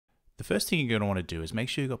the first thing you're going to want to do is make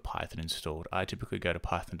sure you've got Python installed. I typically go to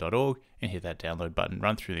python.org and hit that download button,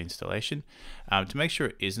 run through the installation. To make sure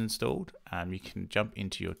it is installed, you can jump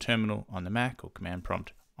into your terminal on the Mac or command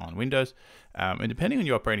prompt on Windows. And depending on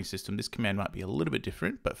your operating system, this command might be a little bit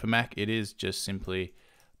different, but for Mac, it is just simply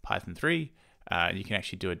Python 3. You can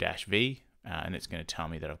actually do a -v, and it's going to tell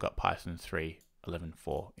me that I've got Python 3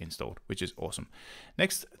 11.4 installed, which is awesome.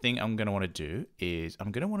 Next thing I'm going to want to do is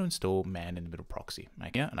I'm going to want to install MITMProxy.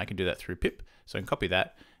 And I can do that through pip. So I can copy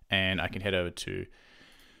that and I can head over to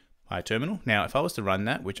my terminal. Now, if I was to run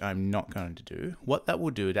that, which I'm not going to do, what that will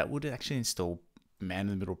do, that would actually install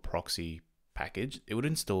MITMProxy package. It would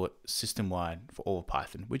install it system-wide for all of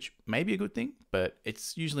Python, which may be a good thing, but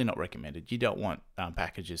it's usually not recommended. You don't want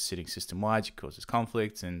packages sitting system-wide. It causes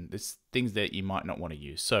conflicts and there's things that you might not want to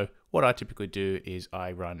use. So what I typically do is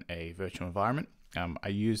I run a virtual environment. I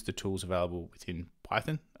use the tools available within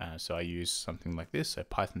Python. So I use something like this, so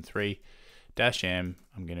Python 3-m.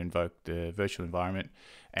 I'm going to invoke the virtual environment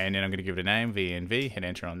and then I'm going to give it a name, venv, hit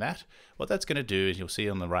enter on that. What that's going to do is you'll see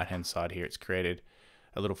on the right-hand side here, it's created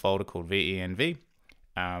a little folder called venv.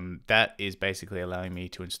 That is basically allowing me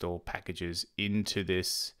to install packages into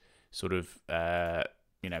this sort of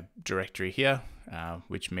directory here,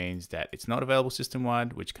 which means that it's not available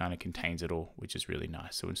system-wide, which kind of contains it all, which is really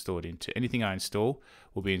nice. So installed into anything I install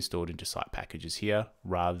will be installed into site packages here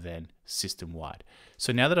rather than system-wide.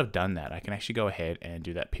 So now that I've done that, I can actually go ahead and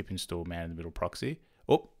do that pip install MITMProxy.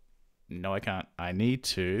 Oh, no, I can't. I need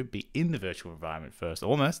to be in the virtual environment first.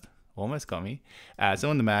 Almost got me. So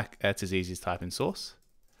on the Mac, that's as easy as type in source,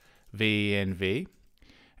 venv,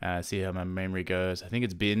 see how my memory goes. I think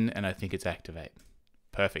it's bin and I think it's activate.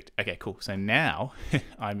 Perfect. Okay, cool. So now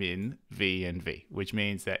I'm in venv, which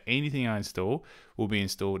means that anything I install will be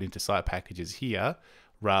installed into site packages here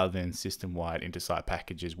rather than system-wide into site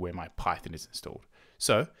packages where my Python is installed.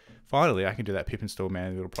 So finally, I can do that pip install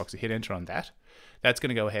MITMProxy, hit enter on that. That's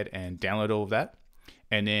going to go ahead and download all of that.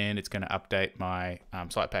 And then it's going to update my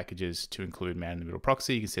site packages to include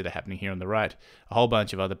MITMProxy. You can see that happening here on the right. A whole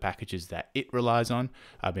bunch of other packages that it relies on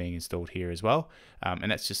are being installed here as well.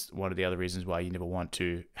 And that's just one of the other reasons why you never want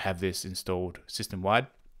to have this installed system-wide.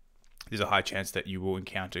 There's a high chance that you will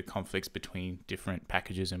encounter conflicts between different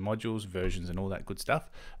packages and modules, versions, and all that good stuff.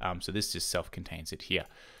 So this just self-contains it here.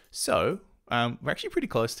 So we're actually pretty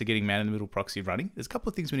close to getting MITMProxy running. There's a couple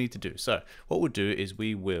of things we need to do. So what we'll do is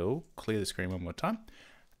we will clear the screen one more time.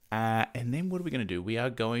 And then what are we going to do? We are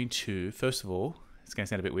going to, first of all, it's going to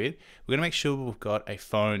sound a bit weird. We're going to make sure we've got a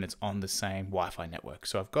phone that's on the same Wi-Fi network.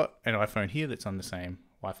 So I've got an iPhone here that's on the same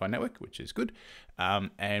Wi-Fi network, which is good.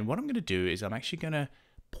 And what I'm going to do is I'm actually going to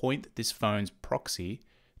point this phone's proxy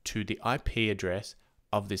to the IP address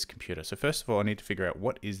of this computer. So first of all, I need to figure out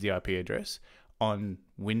what is the IP address. On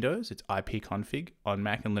Windows, it's ipconfig. On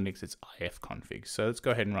Mac and Linux, it's ifconfig. So let's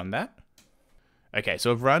go ahead and run that. Okay,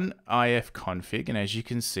 so I've run ifconfig, and as you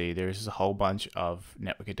can see, there is a whole bunch of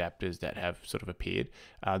network adapters that have sort of appeared.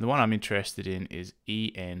 The one I'm interested in is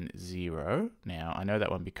EN0. Now, I know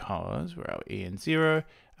that one because we're at EN0,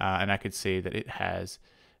 and I could see that it has,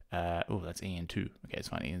 oh, that's EN2. Okay, it's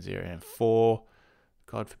fine, EN0 and 4.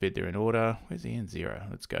 God forbid they're in order. Where's EN0?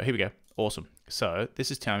 Let's go. Here we go. Awesome. So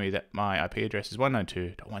this is telling me that my IP address is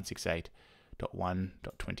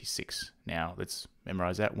 192.168.1.26. Now let's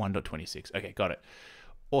memorize that, 1.26. Okay, got it.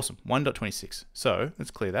 Awesome, 1.26. So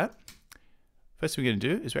let's clear that. First thing we're going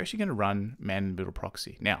to do is we're actually going to run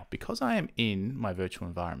MITMProxy. Now, because I am in my virtual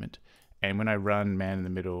environment, and when I run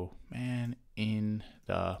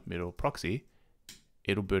MITMProxy,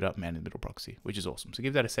 it'll boot up MITMProxy, which is awesome. So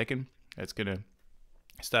give that a second. It's going to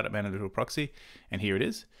start up MITMProxy, and here it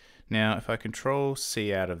is. Now, if I control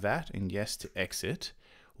C out of that and yes to exit,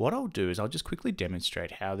 what I'll do is I'll just quickly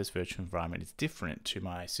demonstrate how this virtual environment is different to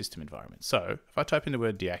my system environment. So if I type in the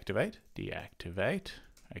word deactivate,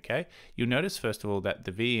 okay, you'll notice first of all that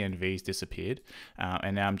the venv's disappeared,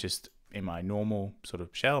 and now I'm just in my normal sort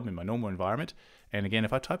of shell, I'm in my normal environment. And again,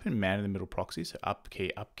 if I type in MITMProxy, so up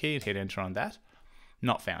key, and hit enter on that,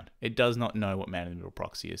 not found. It does not know what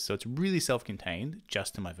MITMProxy is. So it's really self-contained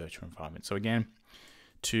just in my virtual environment. So again,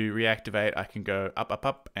 to reactivate, I can go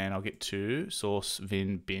up, and I'll get to source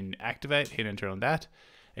bin activate, hit enter on that.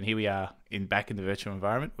 And here we are back in the virtual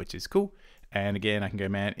environment, which is cool. And again, I can go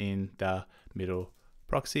man in the middle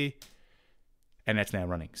proxy, and that's now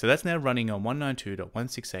running. So that's now running on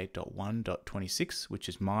 192.168.1.26, which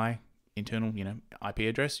is my internal, IP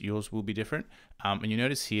address. Yours will be different. And you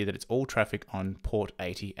notice here that it's all traffic on port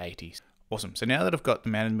 8080. Awesome. So now that I've got the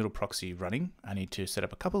MITMProxy running, I need to set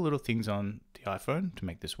up a couple of little things on the iPhone to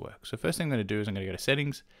make this work. So first thing I'm going to do is I'm going to go to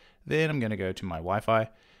settings. Then I'm going to go to my Wi-Fi.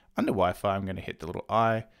 Under Wi-Fi, I'm going to hit the little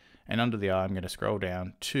I, and under the I, I'm going to scroll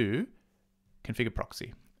down to configure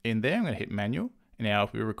proxy. In there, I'm going to hit manual. Now,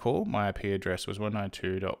 if we recall, my IP address was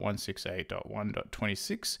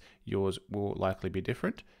 192.168.1.26. Yours will likely be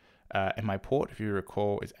different. And my port, if you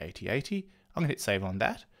recall, is 8080. I'm going to hit save on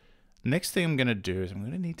that. Next thing I'm going to do is I'm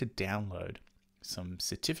going to need to download some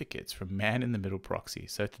certificates from MITMProxy.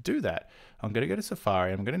 So to do that, I'm going to go to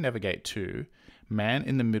Safari. I'm going to navigate to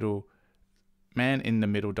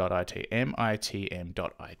maninthemiddle.it,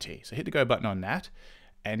 mitm.it. So hit the go button on that.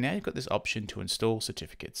 And now you've got this option to install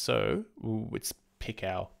certificates. So let's pick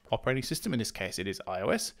our operating system. In this case, it is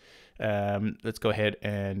iOS. Let's go ahead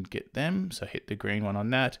and get them. So hit the green one on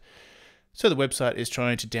that. So the website is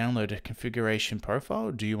trying to download a configuration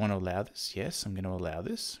profile. Do you want to allow this? Yes, I'm going to allow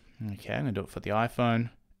this. Okay, I'm going to do it for the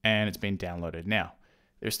iPhone, and it's been downloaded. Now,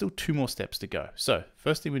 there's still 2 more steps to go. So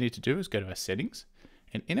first thing we need to do is go to our settings.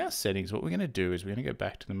 And in our settings, what we're going to do is we're going to go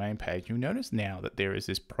back to the main page. You'll notice now that there is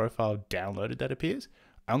this profile downloaded that appears.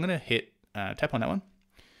 I'm going to hit tap on that one.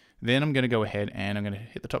 Then I'm going to go ahead and I'm going to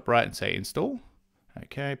hit the top right and say install.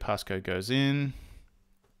 Okay, passcode goes in.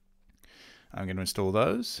 I'm going to install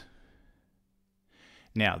those.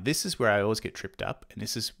 Now, this is where I always get tripped up, and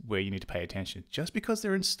this is where you need to pay attention. Just because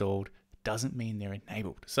they're installed doesn't mean they're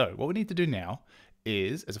enabled. So what we need to do now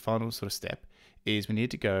is, as a final sort of step, is we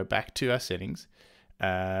need to go back to our settings.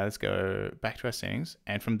 Let's go back to our settings,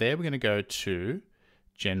 and from there we're going to go to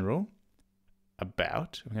General,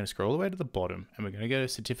 About. We're going to scroll all the way to the bottom, and we're going to go to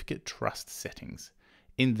Certificate Trust Settings.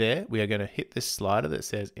 In there, we are going to hit this slider that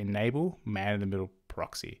says Enable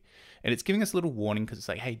MITMProxy. And it's giving us a little warning because it's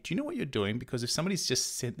like, hey, do you know what you're doing? Because if somebody's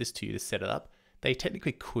just sent this to you to set it up, they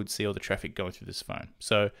technically could see all the traffic going through this phone.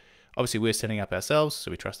 So obviously we're setting up ourselves, so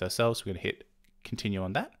we trust ourselves. So we're going to hit continue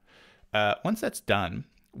on that. Once that's done,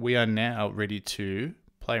 we are now ready to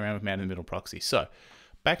play around with MITMProxy. So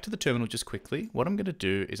back to the terminal just quickly. What I'm going to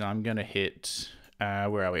do is I'm going to hit,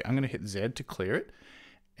 where are we? I'm going to hit Z to clear it.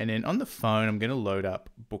 And then on the phone, I'm going to load up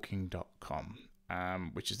booking.com,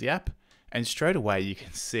 which is the app. And straight away, you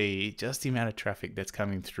can see just the amount of traffic that's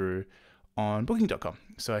coming through on booking.com.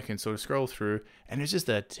 So I can sort of scroll through, and there's just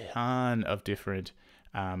a ton of different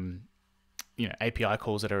API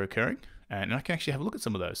calls that are occurring. And I can actually have a look at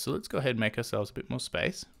some of those. So let's go ahead and make ourselves a bit more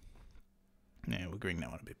space. Now we'll bring that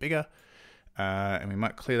one a bit bigger. And we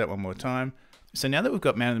might clear that one more time. So now that we've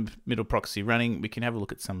got MITMProxy running, we can have a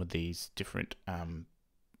look at some of these different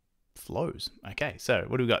flows. Okay, so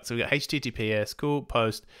what do we got? So we got HTTPS, cool,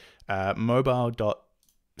 post,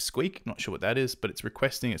 mobile.squeak, not sure what that is, but it's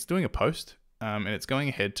requesting, it's doing a post, and it's going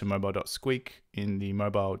ahead to mobile.squeak in the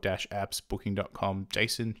mobile-apps booking.com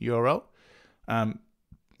JSON URL.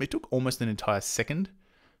 It took almost an entire second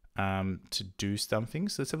to do something.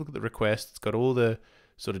 So let's have a look at the request. It's got all the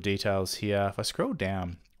sort of details here. If I scroll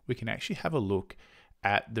down, we can actually have a look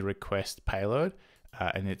at the request payload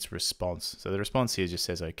and its response. So the response here just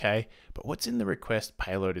says okay, but what's in the request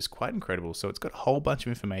payload is quite incredible. So it's got a whole bunch of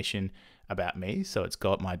information about me. So it's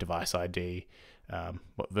got my device ID,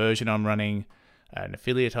 what version I'm running, an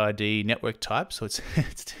affiliate ID, network type. So it's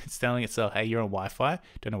telling itself, hey, you're on Wi-Fi.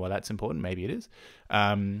 Don't know why that's important. Maybe it is.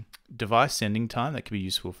 Device sending time, that could be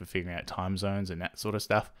useful for figuring out time zones and that sort of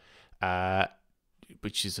stuff.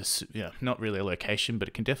 Which is not really a location, but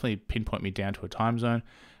it can definitely pinpoint me down to a time zone.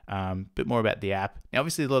 Bit more about the app. Now,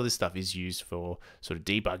 obviously, a lot of this stuff is used for sort of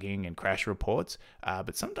debugging and crash reports,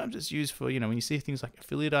 but sometimes it's used for, when you see things like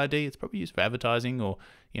affiliate ID, it's probably used for advertising or,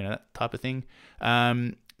 that type of thing.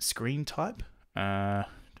 Screen type, don't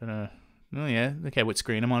know. Oh, yeah, okay, what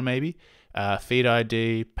screen I'm on maybe. Feed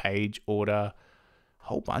ID, page order,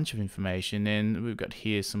 whole bunch of information. And we've got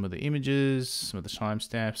here some of the images, some of the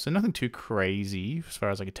timestamps. So nothing too crazy as far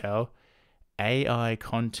as I could tell. AI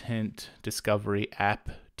content discovery app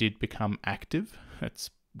did become active. That's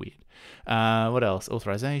weird. What else?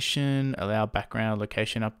 Authorization, allow background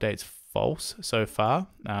location updates, false so far.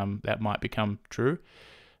 That might become true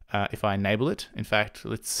if I enable it. In fact,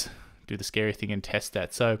 let's do the scary thing and test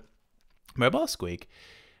that. So mobile squeak,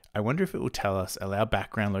 I wonder if it will tell us allow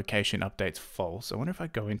background location updates false. I wonder if I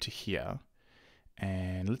go into here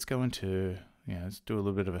and let's go into, let's do a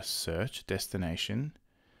little bit of a search, destination.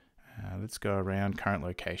 Let's go around current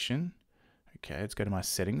location. Okay, let's go to my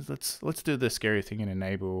settings. Let's do the scary thing and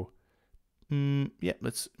enable. Yeah,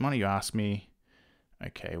 why don't you ask me,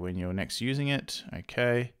 okay, when you're next using it.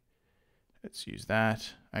 Okay, let's use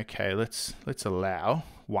that. Okay, let's allow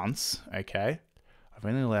once. Okay, I've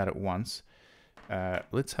only allowed it once.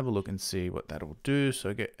 Let's have a look and see what that'll do.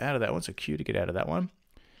 So get out of that one. So Q to get out of that one.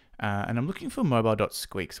 And I'm looking for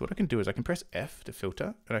mobile.squeak. So what I can do is I can press F to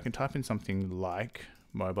filter, and I can type in something like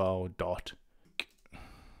mobile dot.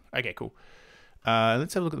 Okay, cool.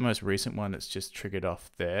 Let's have a look at the most recent one that's just triggered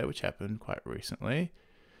off there, which happened quite recently.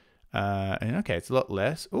 And okay, it's a lot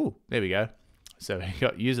less. Oh, there we go. So we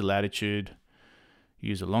got user latitude,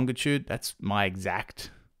 user longitude. That's my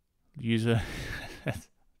exact user. That's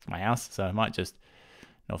my house. So I might just,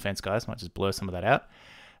 no offense guys, might just blur some of that out.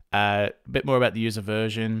 A bit more about the user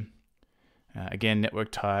version. Again,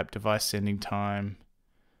 network type, device sending time.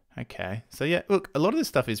 Okay, so yeah, look, a lot of this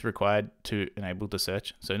stuff is required to enable the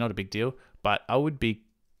search, so not a big deal, but I would be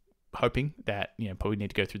hoping that, probably need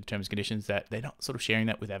to go through the terms and conditions, that they're not sort of sharing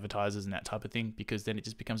that with advertisers and that type of thing, because then it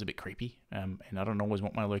just becomes a bit creepy, and I don't always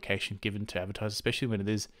want my location given to advertisers, especially when it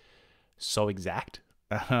is so exact.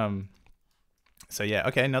 So yeah,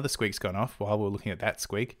 okay, another squeak's gone off while we're looking at that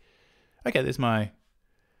squeak. Okay, there's my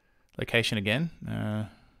location again.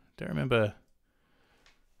 Don't remember.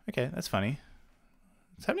 Okay, that's funny.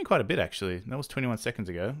 It's happening quite a bit, actually. That was 21 seconds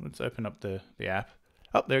ago. Let's open up the app.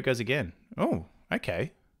 Oh, there it goes again. Oh,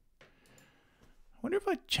 okay. I wonder if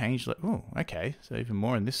I changed... Oh, okay. So even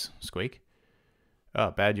more in this squeak.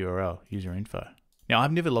 Oh, bad URL, user info. Now,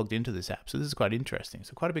 I've never logged into this app, so this is quite interesting.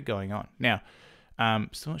 So quite a bit going on. Now,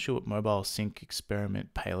 still not sure what mobile sync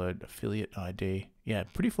experiment payload affiliate ID. Yeah,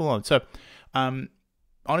 pretty full on. So,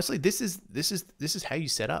 honestly, this is how you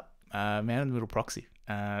set up man-in-the-middle proxy.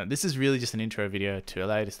 This is really just an intro video to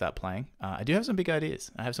allow you to start playing. I do have some big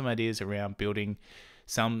ideas. I have some ideas around building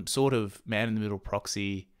some sort of man-in-the-middle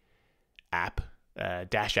proxy app,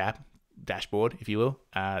 dashboard, if you will,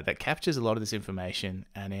 that captures a lot of this information,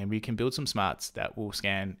 and then we can build some smarts that will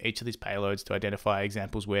scan each of these payloads to identify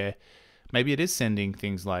examples where maybe it is sending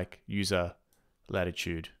things like user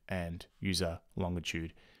latitude and user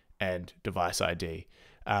longitude and device ID,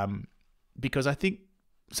 because I think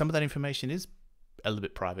some of that information is a little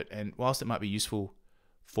bit private, and whilst it might be useful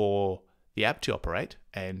for the app to operate,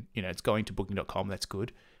 and it's going to booking.com, that's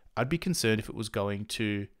good, I'd be concerned if it was going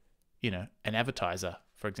to an advertiser,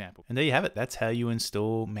 for example. And there you have it. That's how you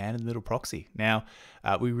install man-in-the-middle proxy. Now,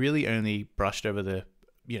 we really only brushed over the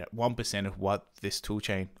 1% of what this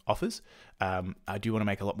toolchain offers. I do want to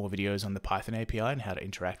make a lot more videos on the Python API and how to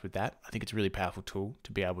interact with that. I think it's a really powerful tool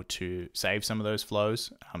to be able to save some of those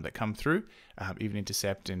flows that come through, even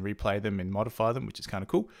intercept and replay them and modify them, which is kind of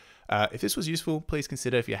cool. If this was useful, please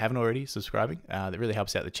consider, if you haven't already, subscribing. That really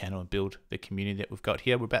helps out the channel and build the community that we've got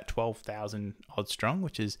here. We're about 12,000 odd strong,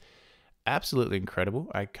 which is absolutely incredible.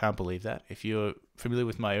 I can't believe that. If you're familiar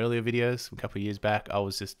with my earlier videos, a couple of years back, I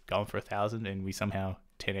was just going for 1,000 and we somehow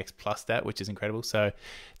 10x plus that, which is incredible. So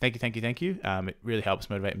thank you. It really helps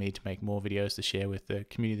motivate me to make more videos to share with the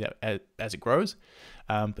community as it grows.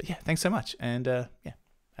 But yeah, thanks so much. And yeah,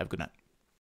 have a good night.